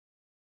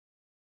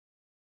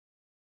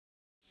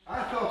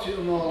I thought it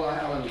was more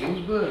like Allen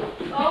Ginsberg.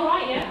 Oh,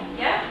 right, yeah,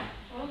 yeah.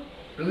 Well,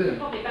 brilliant.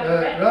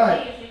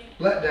 Right,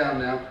 let down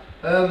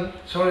now.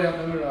 Sorry I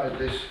memorised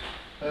this.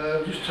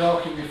 Just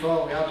talking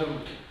before we had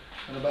them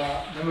and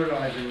about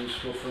memorising and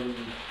stuff and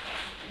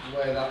the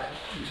way that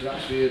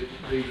interacts with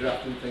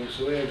redrafting things.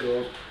 So here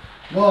goes.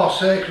 More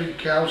sacred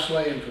cow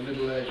slaying for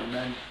middle-aged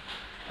men.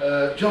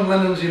 John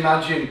Lennon's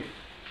Imagine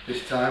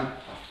this time.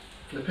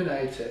 I flipping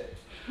hate it.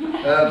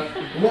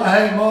 What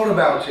I hate more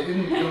about it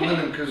isn't John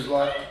Lennon, because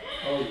like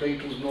all the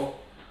Beatles not,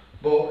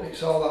 but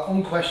it's all that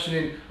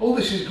unquestioning, oh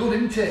this is good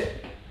isn't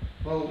it?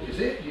 Well is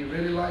it? Do you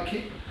really like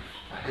it?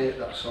 I hate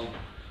that song.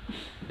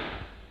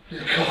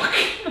 It's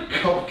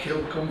a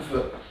cock-killed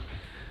comfort.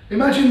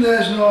 Imagine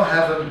there's no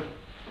heaven.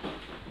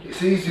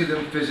 It's easier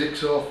than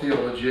physics or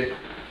theology.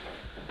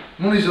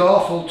 Money's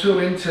awful too,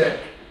 isn't it?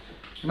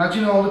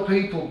 Imagine all the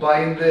people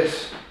buying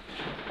this.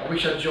 I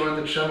wish I'd joined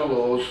the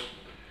Tremolos.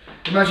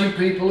 Imagine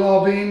people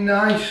all being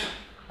nice.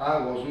 I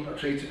wasn't. I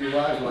treated my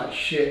wives like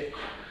shit.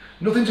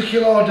 Nothing to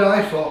kill or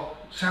die for.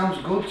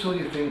 Sounds good till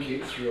you think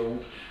it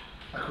through.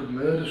 I could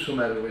murder some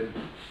heroin.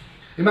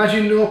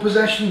 Imagine no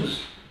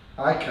possessions.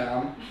 I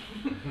can't.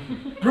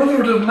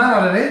 Brotherhood of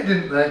man and it,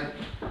 didn't they?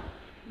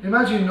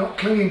 Imagine not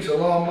clinging to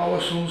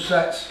lawnmower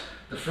sunsets,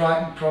 the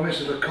frightened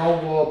promise of a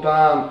Cold War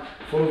barn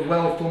full of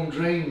well-thumbed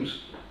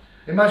dreams.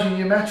 Imagine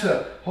you met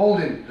her,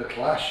 holding The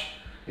Clash,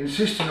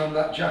 insisting on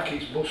that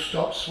jacket's bus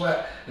stop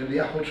sweat and the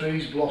apple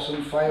tree's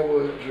blossom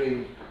firework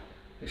dream.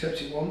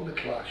 Except it wasn't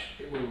The Clash,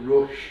 it was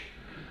Rush.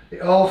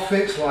 It all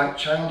fits like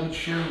childhood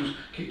shoes,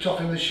 kept off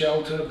in the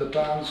shelter of the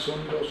barn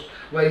sundust,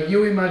 where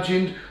you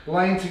imagined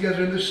lying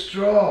together in the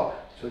straw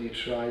till you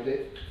tried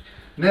it.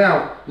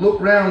 Now, look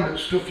round at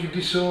stuff you've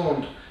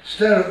disowned,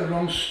 stare at the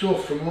wrong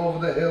stuff from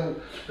over the hill,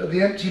 at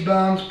the empty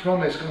barn's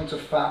promise gone to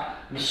fat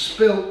and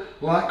spilt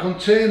like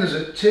containers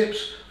at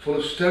tips full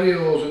of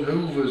stereos and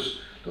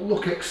hoovers that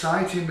look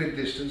exciting with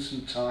distance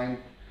and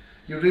time.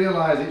 You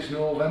realise it's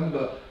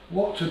November.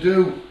 What to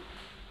do?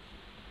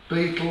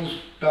 Beatles,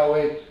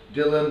 Bowie,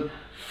 Dylan,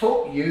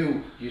 fuck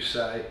you, you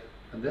say,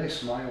 and they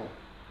smile.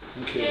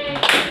 Thank you.